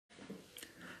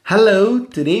Hello,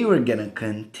 today we're gonna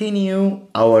continue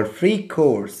our free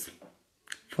course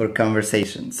for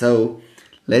conversation. So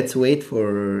let's wait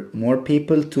for more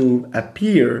people to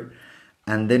appear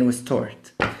and then we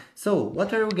start. So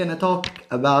what are we gonna talk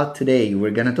about today?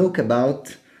 We're gonna talk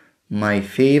about my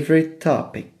favorite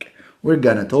topic. We're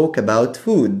gonna talk about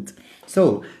food.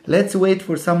 So let's wait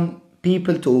for some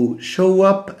people to show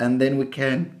up and then we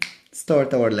can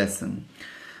start our lesson.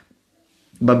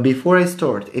 But before I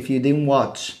start, if you didn't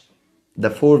watch the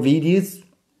 4 videos,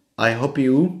 I hope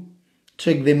you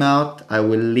check them out. I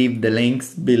will leave the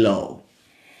links below.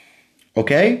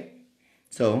 Okay?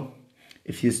 So,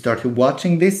 if you started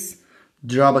watching this,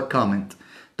 drop a comment.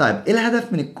 طيب ايه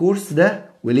الهدف من الكورس ده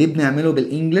وليه بنعمله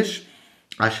بالانجلش؟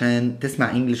 عشان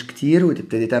تسمع انجلش كتير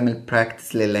وتبتدي تعمل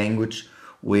practice لللانجوج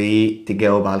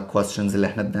وتجاوب على الكويستشنز اللي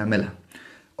احنا بنعملها.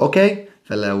 اوكي؟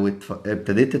 فلو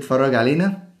ابتديت تتفرج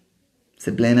علينا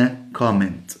سيب لنا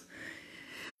كومنت.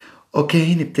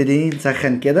 اوكي نبتدي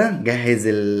نسخن كده. جهز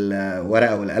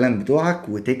الورقة والقلم بتوعك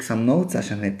وتيك سم نوتس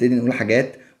عشان نبتدي نقول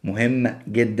حاجات مهمة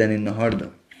جدا النهاردة.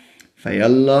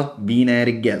 فيلا بينا يا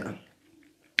رجالة.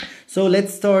 So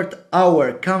let's start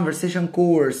our conversation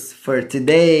course for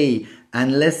today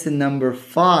and lesson number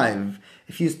 5.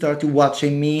 If you started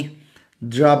watching me,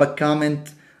 drop a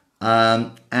comment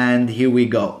and here we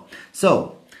go.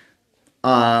 So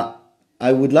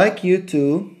I would like you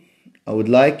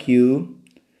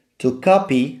to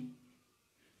copy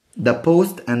the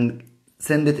post and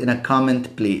send it in a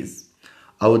comment, please.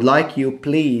 I would like you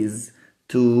please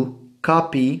to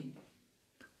copy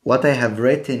what I have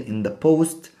written in the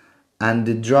post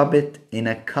and drop it in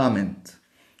a comment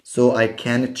so I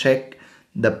can check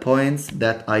the points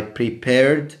that I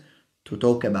prepared to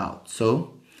talk about. So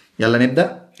يلا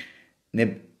نبدأ.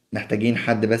 محتاجين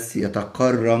حد بس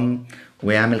يتكرم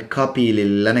ويعمل كوبي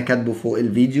للي انا كاتبه فوق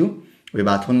الفيديو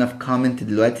ويبعته لنا في كومنت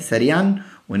دلوقتي سريعا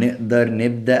ونقدر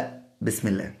نبدأ. بسم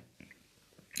الله.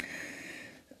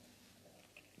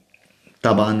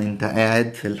 طبعا انت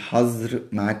قاعد في الحظر،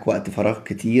 معاك وقت فراغ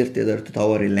كتير، تقدر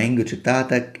تطور اللانجوج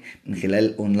بتاعتك من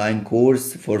خلال اونلاين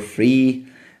كورس فور فري،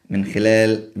 من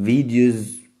خلال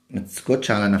فيديوز. ما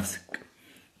تسكتش على نفسك،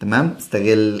 تمام؟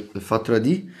 استغل الفترة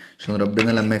دي عشان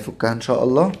ربنا لما يفكها ان شاء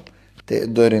الله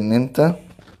تقدر ان انت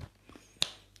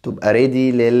تبقى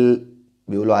ريدي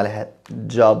بيقولوا عليها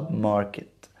job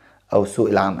market او سوق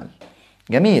العمل.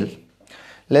 جميل.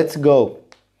 Let's go.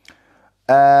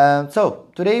 So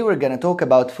today we're gonna talk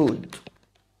about food.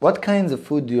 What kinds of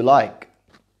food do you like?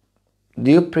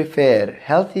 Do you prefer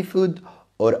healthy food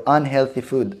or unhealthy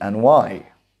food and why?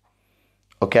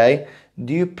 Okay?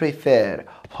 Do you prefer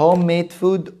homemade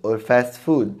food or fast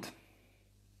food?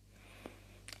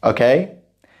 Okay?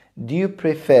 Do you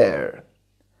prefer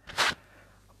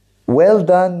well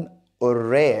done or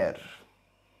rare?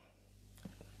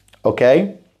 Okay?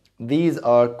 These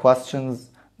are questions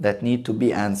that need to be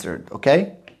answered. Okay?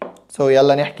 So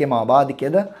يلا نحكي مع بعض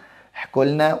كده. احكوا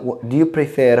لنا do you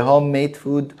prefer homemade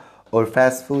food or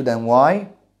fast food and why?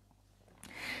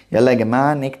 يلا يا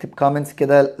جماعة نكتب comments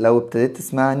كده. لو ابتديت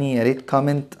تسمعني يا ريت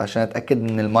comment عشان اتأكد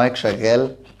ان المايك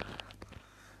شغال.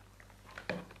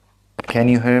 Can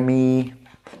you hear me?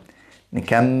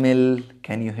 نكمل.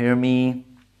 Can you hear me?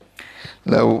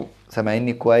 لو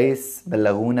سامعيني كويس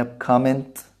بلغونا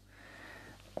بكومنت.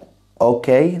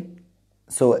 Okay.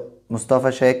 So Mustafa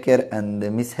Shakir and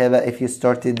Miss Heba, if you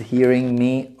started hearing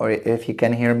me or if you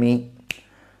can hear me,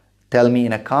 tell me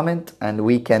in a comment and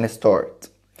we can start.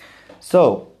 So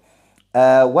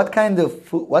what kinds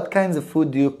of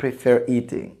food do you prefer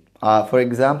eating? For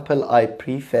example, I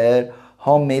prefer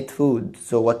homemade food.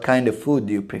 So what kind of food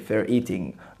do you prefer eating?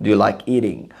 Do you like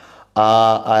eating?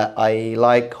 I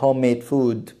like homemade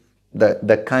food,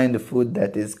 the kind of food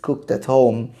that is cooked at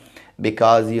home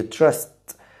because you trust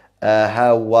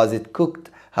how was it cooked,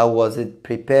 how was it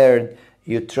prepared,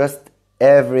 you trust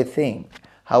everything.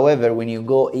 However, when you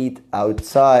go eat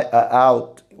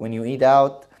when you eat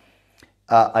out,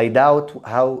 I doubt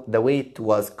how the way it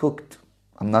was cooked.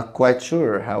 I'm not quite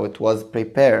sure how it was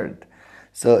prepared.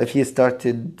 So if you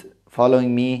started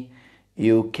following me,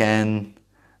 you can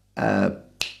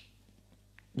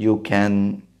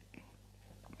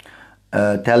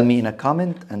tell me in a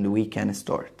comment and we can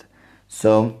start.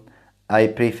 So I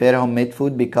prefer homemade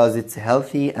food because it's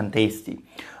healthy and tasty.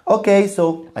 Okay, so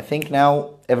I think now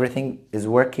everything is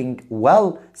working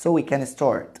well, so we can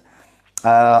start.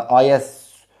 Yes,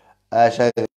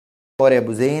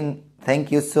 Abu Zain,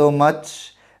 thank you so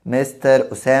much, Mr.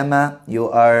 Osama. You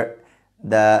are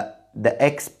the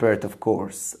expert, of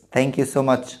course. Thank you so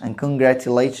much and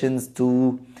congratulations to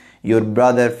your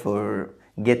brother for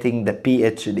getting the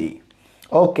PhD.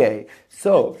 Okay,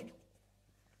 so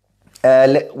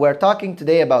We're talking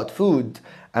today about food,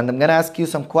 and I'm gonna ask you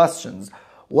some questions.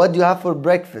 What do you have for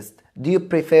breakfast? Do you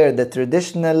prefer the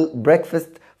traditional breakfast,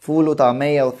 فول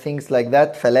وطعمية or things like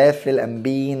that, falafel and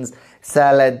beans,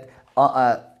 salad,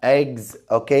 eggs,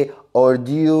 okay? Or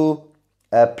do you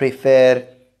prefer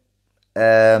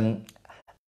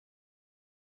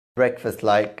breakfast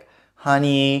like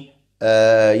honey,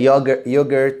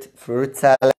 yogurt, fruit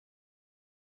salad?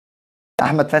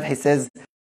 Ahmed Fathi says,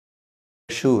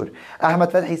 sure. Ahmed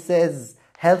Fathi says,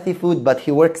 healthy food, but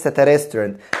he works at a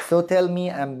restaurant. So tell me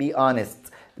and be honest.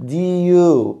 Do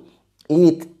you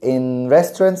eat in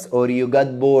restaurants, or you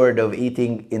got bored of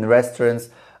eating in restaurants,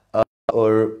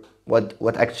 or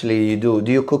what actually you do?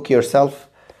 Do you cook yourself?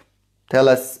 Tell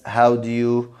us, how do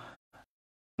you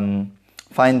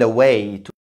find a way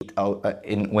to eat out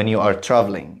when you are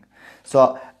traveling?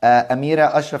 So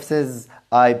Amira Ashraf says,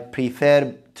 I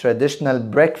prefer traditional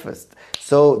breakfast.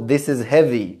 So this is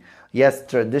heavy. Yes,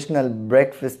 traditional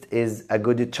breakfast is a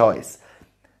good choice.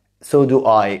 So do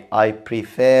I. I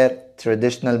prefer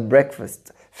traditional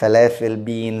breakfast. Falafel,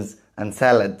 beans, and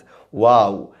salad.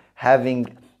 Wow,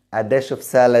 having a dish of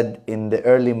salad in the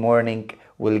early morning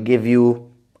will give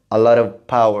you a lot of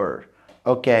power.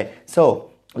 Okay, so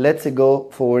let's go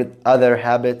for other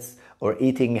habits or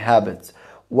eating habits.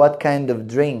 What kind of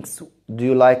drinks do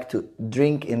you like to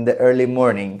drink in the early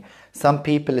morning? Some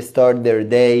people start their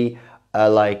day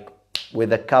like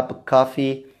with a cup of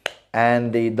coffee,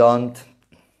 and they don't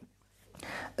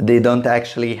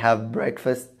actually have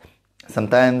breakfast.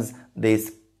 Sometimes they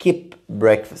skip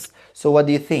breakfast. So what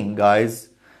do you think, guys?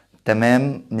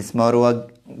 تمام مس مروة،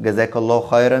 جزاك الله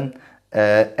خيرا.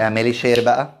 اعملي شير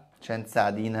بقى عشان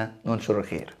تساعدينا ننشر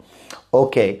الخير.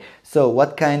 Okay, so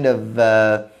what kind of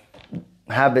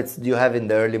habits do you have in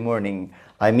the early morning?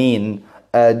 I mean,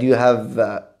 do you have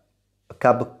a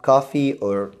cup of coffee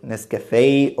or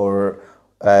Nescafe, or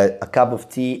a cup of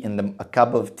tea in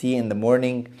the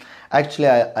morning? Actually,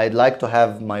 I'd like to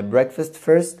have my breakfast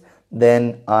first,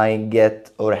 then I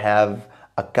get or have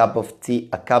a cup of tea,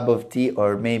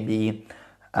 or maybe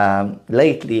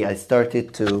lately I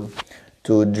started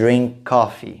to drink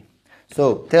coffee.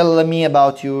 So tell me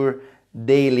about your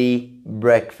daily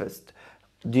breakfast.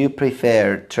 Do you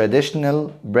prefer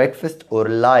traditional breakfast or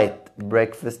light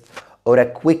breakfast, or a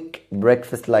quick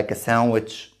breakfast like a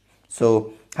sandwich?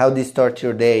 So how do you start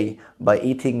your day? By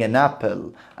eating an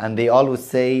apple, and they always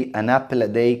say an apple a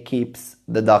day keeps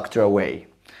the doctor away.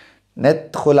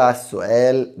 ندخل على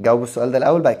السؤال، جاوب السؤال ده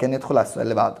الأول بعد كده ندخل على السؤال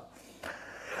اللي بعده.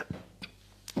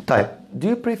 طيب, do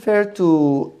you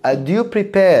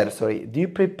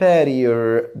prepare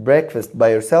your breakfast by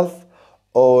yourself,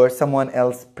 or someone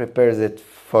else prepares it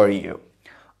for you?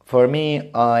 For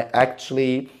me, I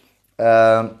actually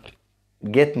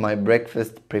get my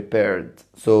breakfast prepared.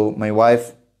 So my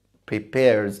wife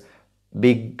prepares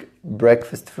big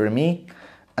breakfast for me,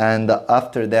 and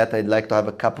after that I'd like to have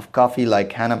a cup of coffee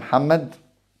like Hannah Muhammad.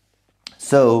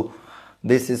 So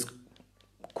this is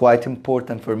quite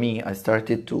important for me. I start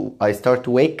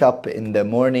to wake up in the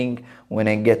morning when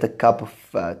I get a cup of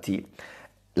tea.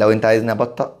 لو انت عايزني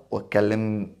ابطأ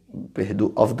واتكلم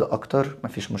بهدوء افضل اكتر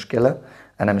مفيش مشكلة.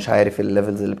 انا مش عارف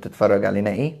الليفلز اللي بتتفرج علينا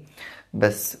ايه،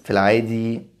 بس في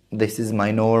العادي this is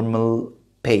my normal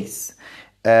pace.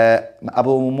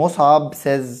 أبو مصعب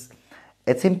says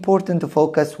it's important to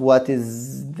focus what's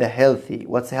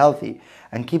healthy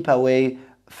and keep away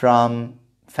from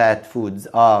fat foods.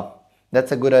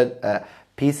 That's a good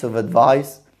piece of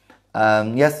advice.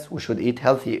 Yes, we should eat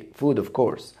healthy food, of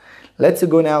course. Let's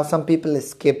go now. Some people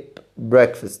skip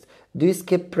breakfast. Do you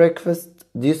skip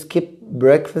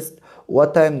breakfast? What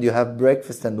time do you have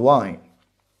breakfast and why?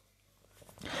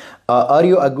 Are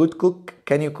you a good cook?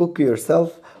 Can you cook yourself,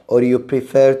 or you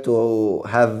prefer to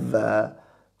have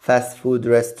fast food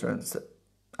restaurants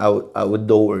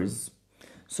outdoors?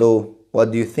 So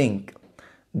what do you think?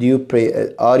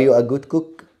 Are you a good cook?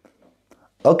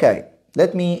 Okay,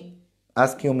 let me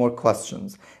ask you more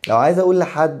questions. لو عايز اقول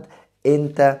لحد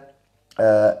انت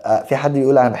في حد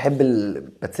يقول انا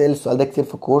بتسأل السؤال ده كتير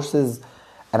في كورسز،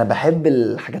 انا بحب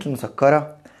الحاجات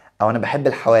المسكرة او انا بحب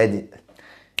الحوادق.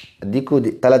 اديكوا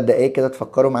 3 دقايق كده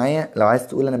تفكروا معايا. لو عايز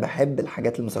تقول انا بحب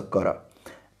الحاجات المسكرة،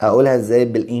 اقولها ازاي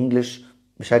بالانجلش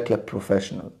بشكل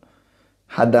بروفيشنال؟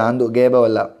 حد عنده اجابة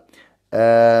ولا لا؟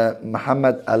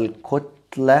 محمد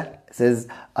الكتلة says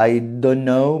I don't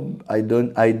know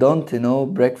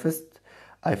breakfast.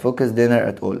 I focus dinner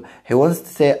at all. He wants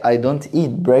to say I don't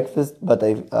eat breakfast, but I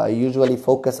usually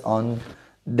focus on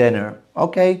dinner.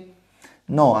 Okay.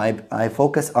 No, I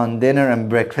focus on dinner and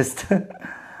breakfast.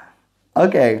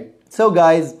 Okay. So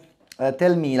guys,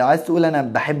 tell me لو عايز تقول انا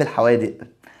بحب الحوادق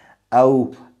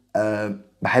او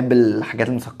بحب الحاجات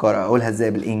المسكرة، اقولها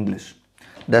ازاي بالانجلش؟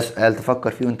 ده سؤال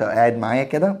تفكر فيه وانت قاعد معايا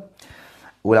كده،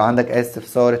 ولو عندك اي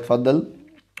استفسار اتفضل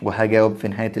وهجاوب في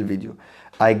نهاية الفيديو.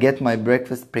 I get my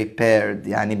breakfast prepared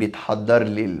يعني بيتحضر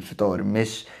لي الفطار،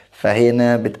 مش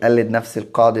فهنا بتقلد نفس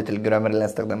القاعدة الجرامر اللي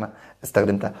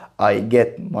استخدمتها. I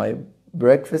get my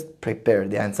breakfast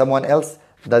prepared يعني someone else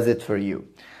does it for you.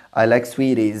 I like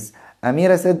sweeties.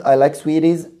 أميرة said I like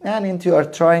sweeties يعني انت you are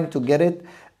trying to get it.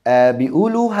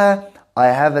 بيقولوها I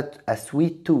have a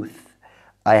sweet tooth.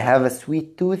 I have a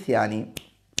sweet tooth يعني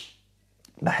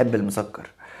بحب المسكر.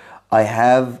 I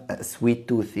have a sweet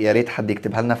tooth. يا ريت حد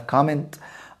يكتبها لنا في comment.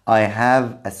 I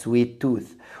have a sweet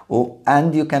tooth.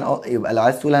 and you can يبقى لو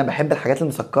عايز تقول انا بحب الحاجات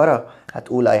المسكرة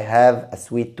هتقول I have a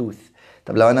sweet tooth.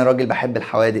 طب لو انا راجل بحب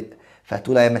الحوادق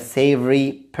فهتقول I am a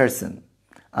savory person.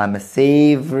 I'm a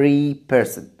savory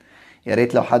person. يا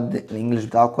ريت لو حد الانجليش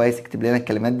بتاعه كويس يكتب لنا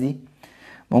الكلمات دي.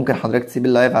 ممكن حضرتك تسيب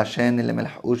اللايف عشان اللي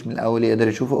ملحقوش من الاول يقدر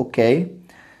يشوفه.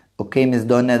 اوكي مس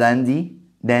دونا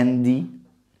داندي.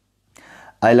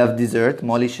 I love dessert.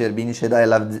 مولي شربيني شد I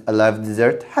love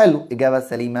dessert. حلو، إجابة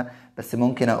سليمة، بس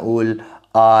ممكن أقول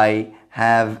I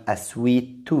have a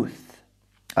sweet tooth.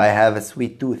 I have a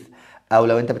sweet tooth. أو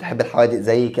لو أنت بتحب الحوادق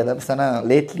زي كده، بس أنا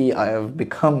lately I have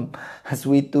become a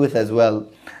sweet tooth as well.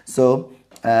 So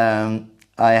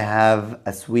I have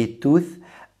a sweet tooth.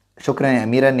 شكرا يا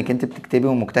أميرة إنك أنت بتكتبي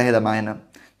ومجتهدة معانا. إن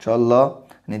شاء الله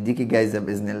هنديكي جايزة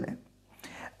بإذن الله.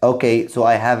 Okay, so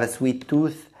I have a sweet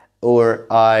tooth or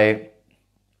I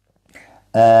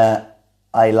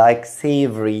like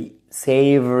savory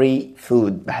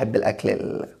food. بحب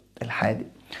الأكل الحادق.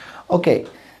 Okay,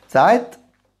 ساعات.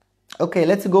 Okay,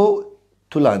 let's go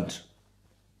to lunch.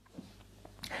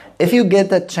 If you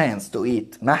get a chance to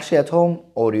eat محشي at home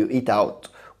or you eat out,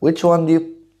 which one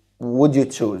would you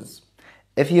choose?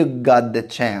 If you got the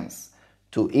chance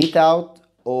to eat out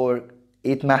or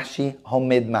eat محشي,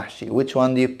 homemade محشي, which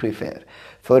one do you prefer?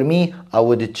 For me, I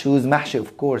would choose محشي,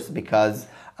 of course, because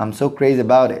I'm so crazy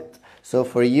about it. So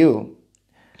for you,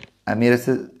 Amira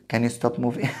says, can you stop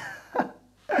moving?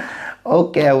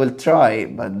 Okay, I will try,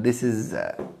 but this is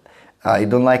I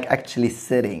don't like actually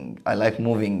sitting. I like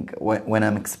moving when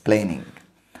I'm explaining.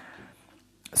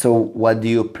 So what do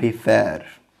you prefer?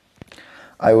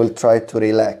 I will try to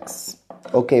relax.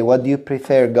 Okay, what do you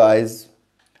prefer, guys?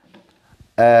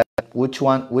 Which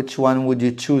one would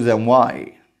you choose and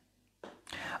why?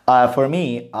 For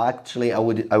me, actually,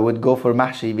 I would go for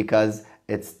mahshi because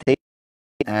it's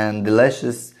tasty and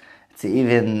delicious. It's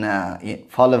even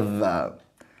full of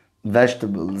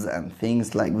vegetables and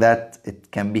things like that. It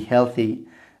can be healthy.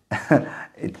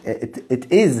 It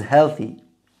is healthy.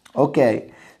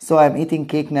 Okay, so I'm eating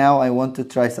cake now. I want to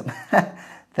try some.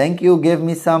 Thank you. Give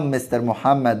me some, Mr.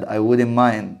 Muhammad. I wouldn't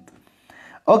mind.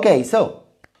 Okay, so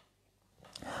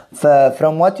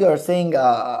from what you are saying,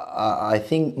 I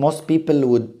think most people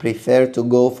would prefer to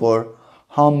go for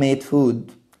homemade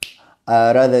food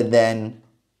rather than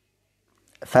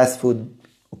fast food.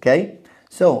 Okay,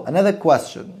 so another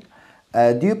question.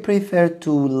 Do you prefer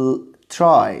to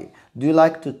do you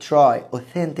like to try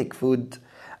authentic food?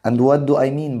 And what do I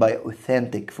mean by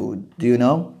authentic food? Do you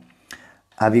know?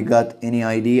 Have you got any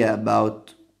idea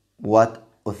about what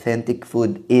authentic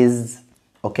food is?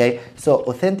 Okay, so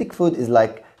authentic food is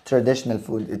like traditional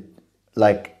food,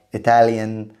 like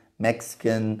Italian,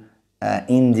 Mexican,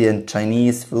 Indian,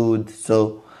 Chinese food.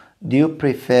 So do you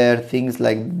prefer things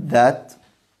like that?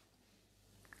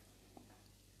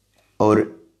 Or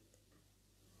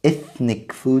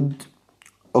ethnic food?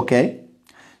 Okay,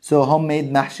 so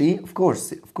homemade mahshi, of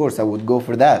course I would go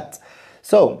for that.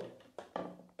 So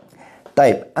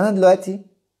طيب انا دلوقتي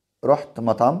رحت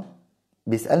مطعم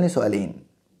بيسألني سؤالين.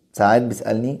 ساعات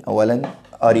بيسألني اولا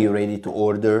are you ready to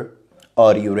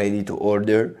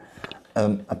order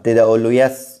ابتدي اقول له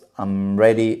yes I'm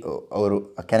ready or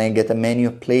can I get a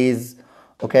menu please.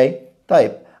 Okay,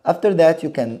 طيب after that you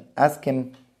can ask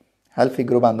him هل في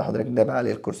جروب عند حضرتك متابع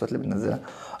عليه الكورسات اللي بننزلها؟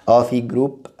 في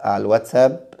جروب على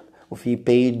الواتساب وفي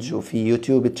بيج وفي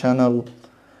يوتيوب تشانل.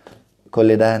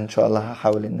 كل ده ان شاء الله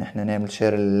هحاول ان احنا نعمل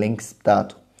شير اللينكس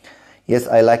بتاعته. Yes,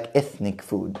 I like ethnic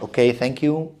food. Okay, thank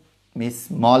you, Miss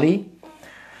Molly.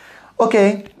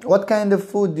 Okay, what kind of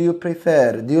food do you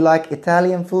prefer? Do you like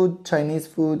Italian food, Chinese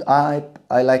food? I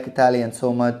like Italian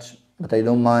so much, but I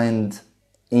don't mind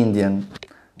Indian.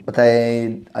 But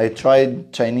I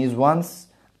tried Chinese once,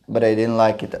 but I didn't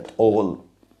like it at all.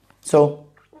 So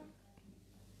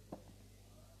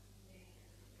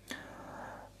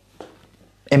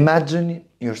imagine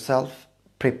yourself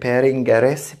preparing a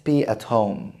recipe at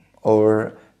home,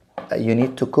 or you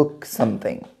need to cook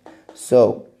something. So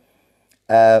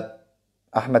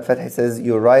Ahmed Fathy says,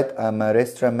 you're right, I'm a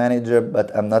restaurant manager,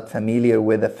 but I'm not familiar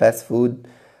with the fast food.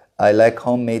 I like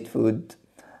homemade food.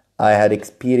 I had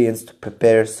experience to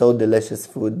prepare so delicious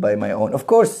food by my own. Of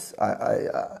course,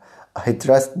 I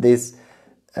trust this.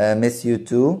 Miss you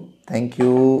too. Thank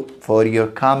you for your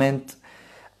comment.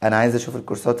 أنا عايز أشوف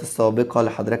الكورسات السابقة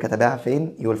اللي حضرتك هتابعها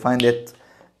فين. You will find it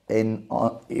in.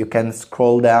 You can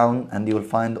scroll down and you will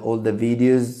find all the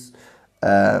videos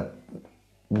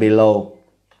below.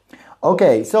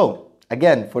 Okay, so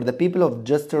again, for the people who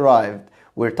just arrived,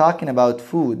 we're talking about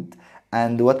food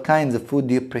and what kinds of food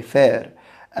do you prefer.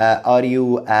 Are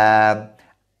you a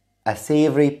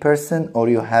savory person or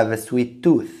you have a sweet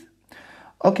tooth?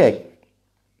 Okay,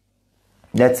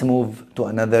 let's move to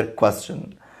another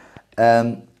question.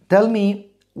 Tell me,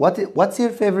 what's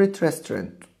your favorite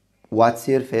restaurant? What's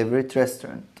your favorite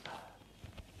restaurant?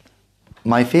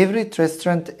 My favorite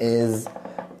restaurant is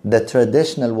the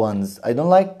traditional ones. I don't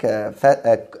like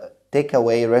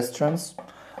takeaway restaurants.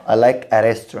 I like a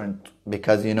restaurant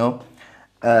because, you know,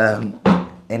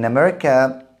 in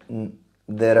America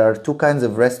there are two kinds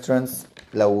of restaurants.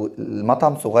 لو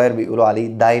المطعم صغير بيقولوا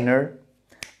عليه diner.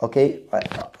 Okay,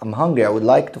 I'm hungry. I would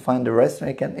like to find a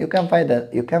restaurant. You can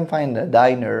find a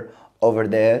diner over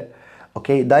there.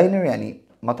 Okay, diner يعني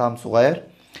مطعم صغير.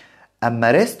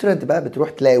 اما ريستورانت بقى بتروح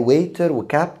تلاقي ويتر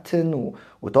وكابتن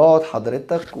وتقعد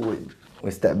حضرتك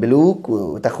ويستقبلوك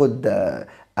وتاخد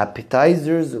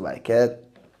appetizers وبعد كده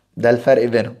ده الفرق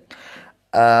بينهم.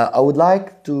 I would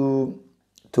like to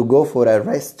go for a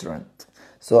restaurant,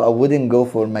 so I wouldn't go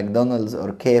for McDonald's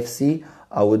or KFC.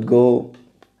 I would go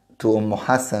to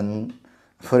Hassan,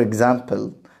 for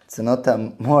example. It's not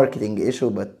a marketing issue,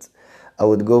 but I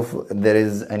would go for, there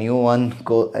is a new one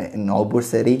called in Obur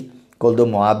City called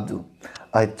Abdu.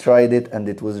 I tried it and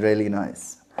it was really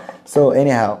nice. So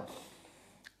anyhow,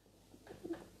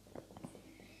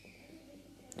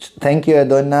 thank you يا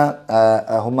دونا.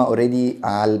 هما already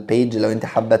على البيج. لو انت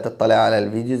حابة تطلع على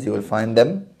الفيديوز you will find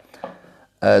them.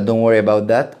 Don't worry about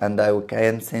that, and I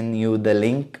can send you the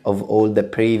link of all the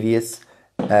previous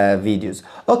videos.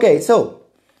 Okay, so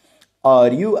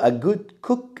are you a good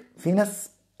cook? في ناس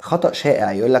خطأ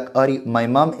شائع يقول لك my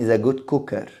mom is a good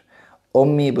cooker.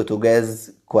 أمي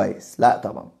بوتجاز كويس. لا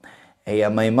طبعا. هي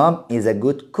my mom is a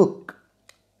good cook.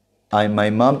 my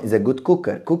mom is a good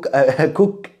cooker.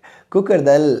 cooker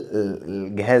ده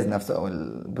الجهاز نفسه أو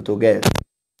البوتجاز.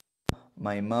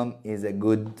 My mom is a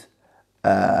good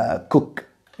cook.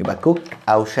 يبقى cook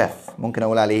أو شيف. ممكن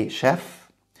أقول عليه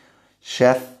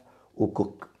شيف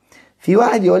وكوك. في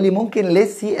واحد يقول لي ممكن ليه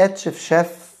سي اتش في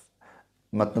شيف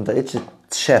ما تنطقتش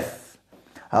شيف.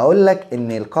 هقول لك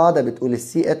ان القاعده بتقول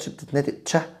السي اتش بتتنطق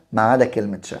تش ما عدا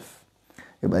كلمه شيف.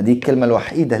 يبقى دي الكلمه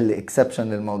الوحيده اللي اكسبشن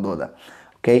للموضوع ده.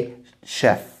 اوكي،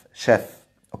 شيف.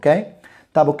 اوكي،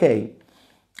 طب اوكي.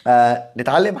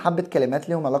 نتعلم حبه كلمات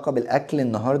ليهم علاقه بالاكل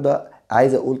النهارده.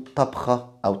 عايز اقول طبخه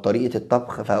او طريقه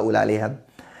الطبخ فاقول عليها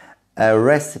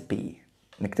recipe.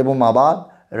 نكتبهم مع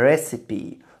بعض.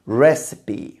 recipe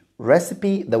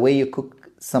the way you cook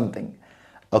something.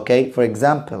 Okay, for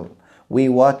example, we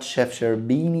watch Chef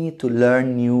Sherbini to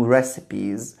learn new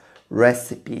recipes.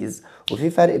 وفي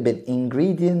فرق بين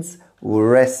ingredients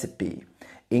و recipe.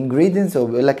 ingredients هو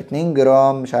بيقول لك 2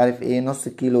 جرام مش عارف ايه، نص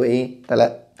كيلو ايه،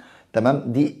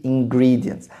 تمام، دي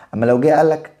ingredients. اما لو جه قال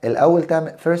لك الاول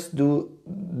تعمل first do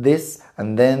this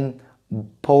and then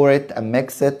pour it and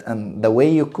mix it and the way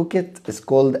you cook it is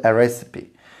called a recipe.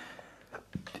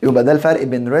 يبقى ده الفرق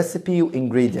بين recipe و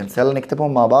ingredients. يلا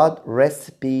نكتبهم مع بعض.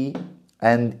 recipe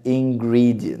and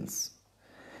ingredients.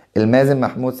 المازن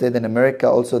محمود said in America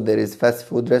also there is fast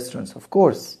food restaurants. Of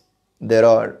course there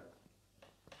are.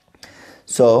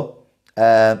 So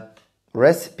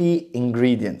recipe,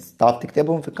 ingredients. تعرف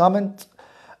تكتبهم في comment.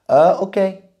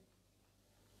 Okay.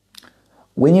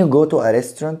 When you go to a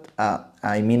restaurant,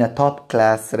 I mean a top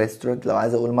class restaurant. لو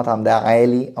عايز اقول المطعم ده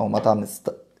عالي او مطعم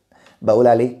بقول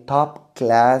عليه top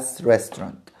class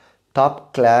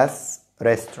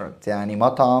restaurant. يعني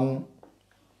مطعم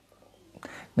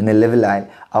من الليفل العالي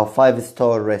او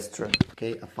 5-star restaurant.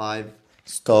 Okay, a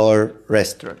 5-star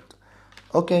restaurant.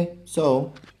 Okay, so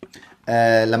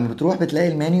لما بتروح بتلاقي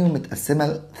المنيو متقسمة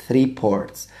ل 3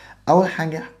 parts. اول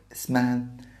حاجة اسمها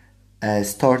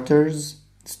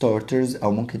starters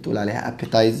او ممكن تقول عليها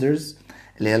appetizers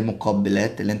اللي هي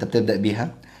المقبلات اللي انت بتبدأ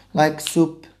بيها like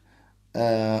soup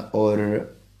or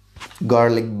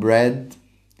garlic bread.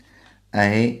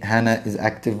 اهي Hannah is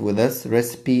active with us.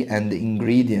 Recipe and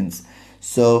ingredients.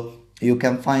 So you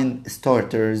can find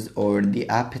starters or the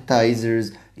appetizers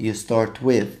you start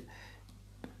with.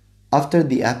 After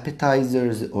the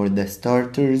appetizers or the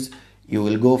starters you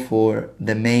will go for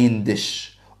the main dish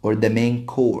or the main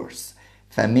course.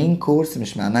 فمين كورس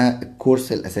مش معناها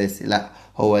الكورس الأساسي، لا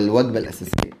هو الوجبة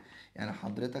الأساسية. يعني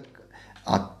حضرتك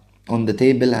on the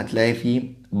table هتلاقي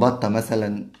فيه بطة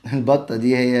مثلا البطة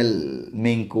دي هي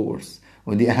المين كورس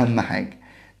ودي أهم حاجة،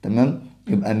 تمام؟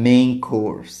 يبقى main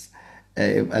course.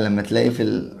 يبقى لما تلاقي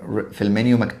في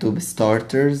المنيو مكتوب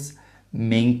starters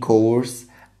main course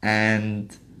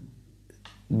and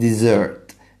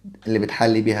dessert اللي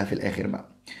بتحلي بيها في الآخر بقى،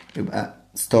 يبقى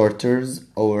starters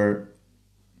or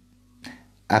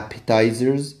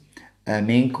appetizers,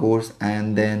 main course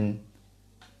and then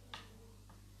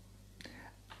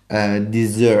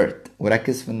dessert.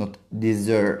 وركز في النطق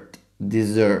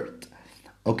dessert.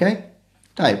 اوكي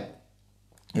طيب،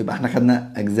 يبقى احنا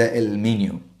خدنا اجزاء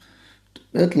المنيو.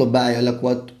 اطلب بقى يقولك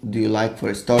what do you like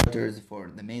for starters, for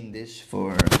the main dish,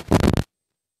 for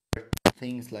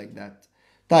things like that.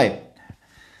 طيب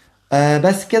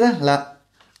بس كده؟ لا،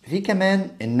 في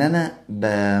كمان ان انا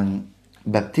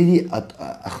ببتدي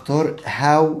اختار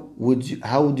how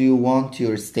do you want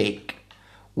your steak,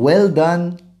 well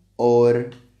done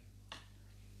or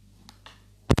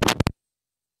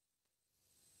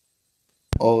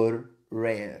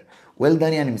rare. well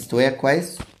done يعني مستوية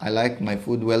كويس، I like my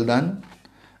food well done.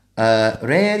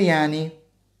 rare يعني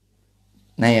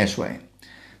نية شوية.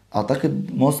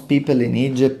 أعتقد most people in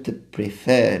Egypt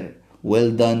prefer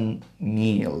well done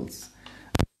meals.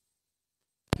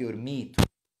 your meat.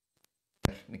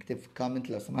 نكتب في comment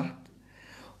لو سمحت.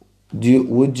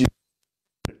 would you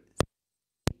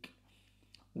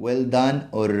well done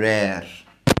or rare?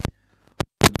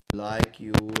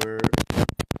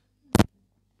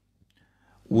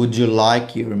 Would you like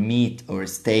your meat or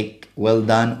steak well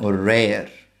done or rare?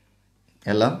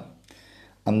 يلا.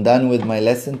 I'm done with my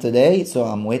lesson today, so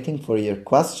I'm waiting for your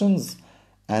questions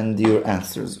and your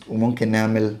answers. وممكن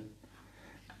نعمل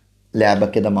لعبة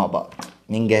كده مع بعض.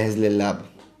 مين جاهز للعبة؟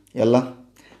 يلا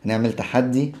هنعمل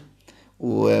تحدي،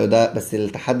 وده بس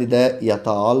التحدي ده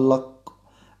يتعلق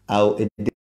أو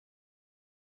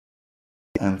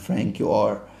and frank you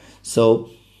are. So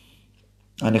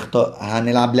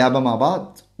هنلعب لعبة مع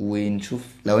بعض ونشوف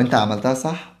لو انت عملتها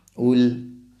صح قول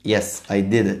yes I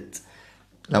did it،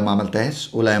 لو ما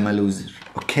عملتهاش قول I am a loser.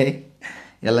 اوكي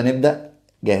يلا نبدأ.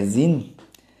 جاهزين؟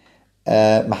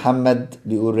 محمد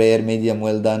بيقول rare medium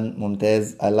well done.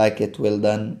 ممتاز. I like it well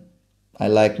done. I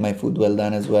like my food well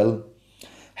done as well.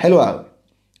 حلو قوي.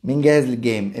 مين جاهز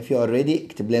للجيم؟ if you are ready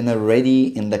اكتب لنا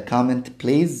ready in the comment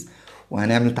please.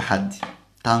 وهنعمل تحدي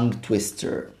tongue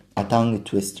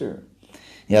twister.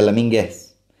 يلا مين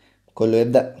جاهز؟ كله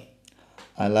يبدأ.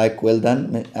 I like well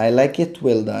done. I like it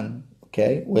well done.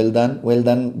 okay well done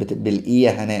بالإي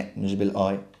يا هناء مش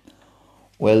بالآي.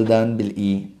 well done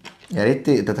بالإي. يا ريت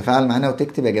تتفاعل معانا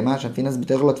وتكتب يا جماعة عشان في ناس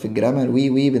بتغلط في الجرامر.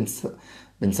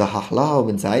 بنصحح لها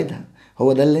وبنساعدها.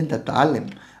 هو ده اللي انت تتعلم.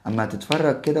 اما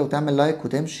تتفرج كده وتعمل لايك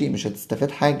وتمشي مش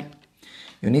هتستفاد حاجة.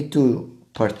 you need to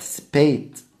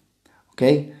participate.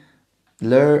 okay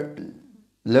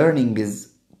learning is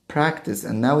practice,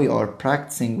 and now you are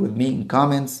practicing with me in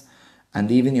comments, and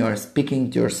even you are speaking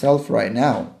to yourself right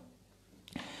now.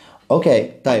 okay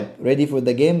طيب ready for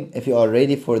the game? if you are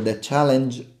ready for the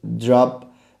challenge drop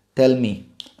tell me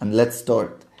and let's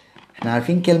start. احنا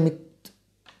عارفين كلمة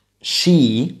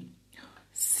she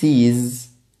sees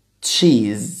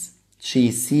cheese.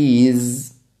 she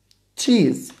sees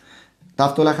cheese.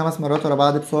 تعرف تقولها 5 مرات ورا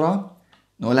بعض بسرعة؟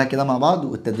 نقولها كده مع بعض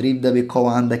والتدريب ده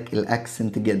بيقوي عندك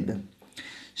الاكسنت جدا.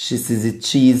 she sees a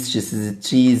cheese, she sees a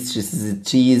cheese, she sees a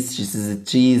cheese, she sees a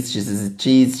cheese, she sees a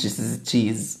cheese, she sees a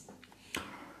cheese.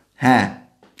 ها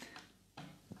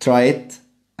try it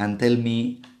and tell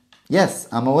me yes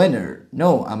I'm a winner,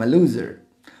 no I'm a loser,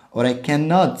 or I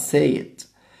cannot say it.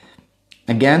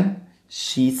 again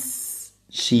she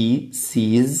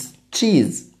sees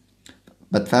cheese,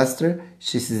 but faster.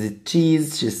 she sees a cheese,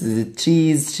 she sees a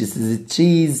cheese, she sees a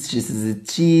cheese, she sees a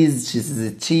cheese, she sees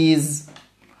a cheese.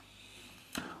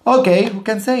 okay who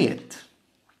can say it?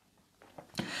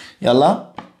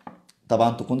 يلا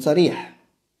طبعا تكون صريح.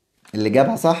 اللي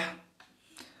جابها صح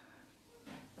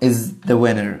is the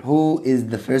winner. who is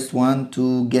the first one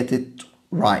to get it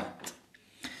right?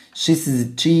 she sees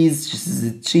a cheese, she sees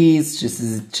a cheese, she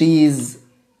sees a cheese.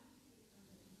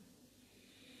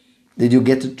 did you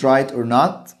get it right or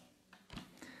not?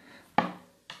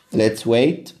 let's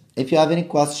wait. if you have any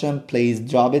question please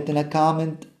drop it in a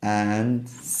comment and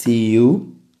see you.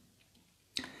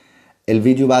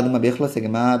 الفيديو بعد ما بيخلص يا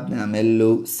جماعة بنعمل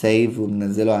له سيف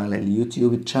وبننزله على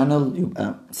اليوتيوب تشانل،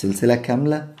 يبقى سلسلة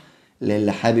كاملة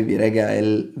للي حابب يراجع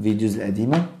الفيديوز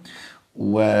القديمة.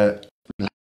 و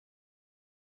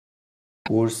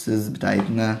الكورسز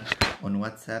بتاعتنا on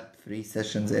WhatsApp, 3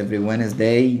 sessions every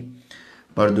Wednesday.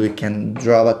 برضو you can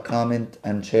drop a comment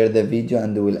and share the video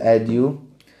and we'll add you.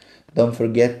 Don't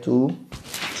forget to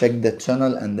check the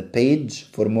channel and the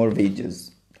page for more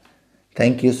videos.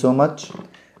 Thank you so much.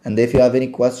 And if you have any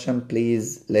question,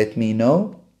 please let me know.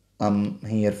 I'm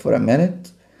here for a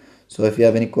minute. So if you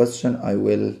have any question, I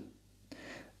will.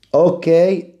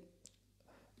 Okay.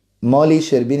 Molly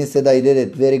Sherbini said I did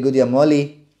it. Very good يا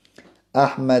مولي.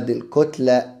 أحمد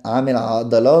الكتلة عامل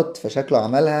عضلات فشكله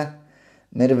عملها.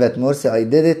 ميرفت مرسي I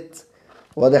did it.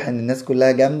 واضح ان الناس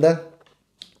كلها جامدة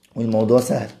والموضوع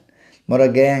سهل. المرة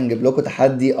الجاية هنجيب لكم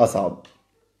تحدي أصعب.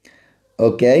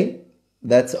 Okay.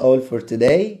 That's all for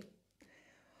today.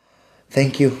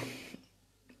 Thank you.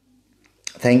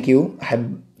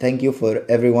 Thank you for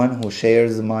everyone who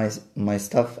shares my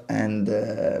stuff and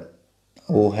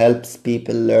who helps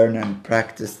people learn and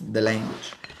practice the language.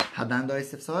 حد عنده أي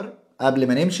استفسار قبل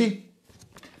ما نمشي؟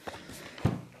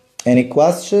 Any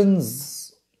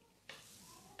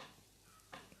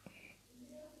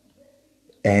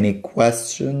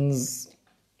questions?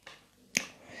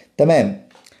 تمام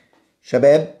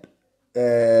شباب.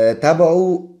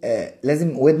 تابعوا.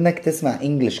 لازم ودنك تسمع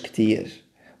انجلش كتير.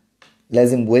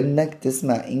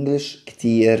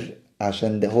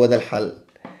 عشان ده هو ده الحل.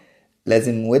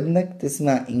 لازم ودنك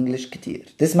تسمع انجلش كتير.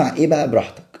 تسمع ايه بقى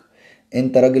براحتك.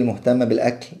 انت راجل مهتم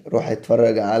بالاكل روح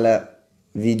اتفرج على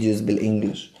فيديوز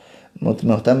بالانجلش.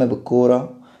 مهتم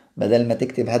بالكورة بدل ما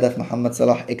تكتب هدف محمد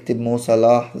صلاح اكتب مو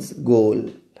صلاح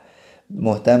جول.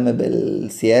 مهتم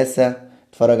بالسياسة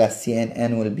اتفرج على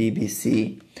CNN والBBC.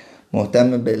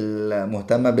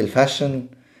 مهتم بالفاشن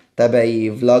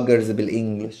تابعي فلوجرز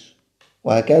بالانجلش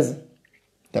وهكذا.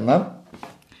 تمام.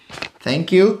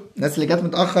 ثانك يو. الناس اللي جت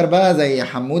متأخر بقى زي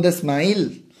حمودة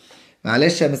اسماعيل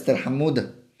معلش يا مستر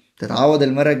حمودة تتعوض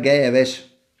المرة الجاية يا باشا.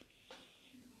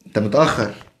 انت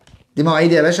متأخر. دي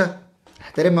مواعيد يا باشا.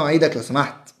 احترم مواعيدك لو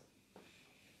سمحت.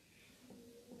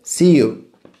 See you.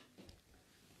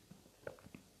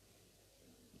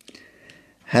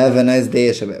 Have a nice day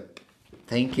يا شباب.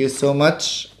 Thank you so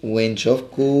much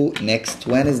ونشوفكو next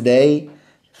Wednesday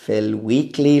في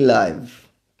الweekly live.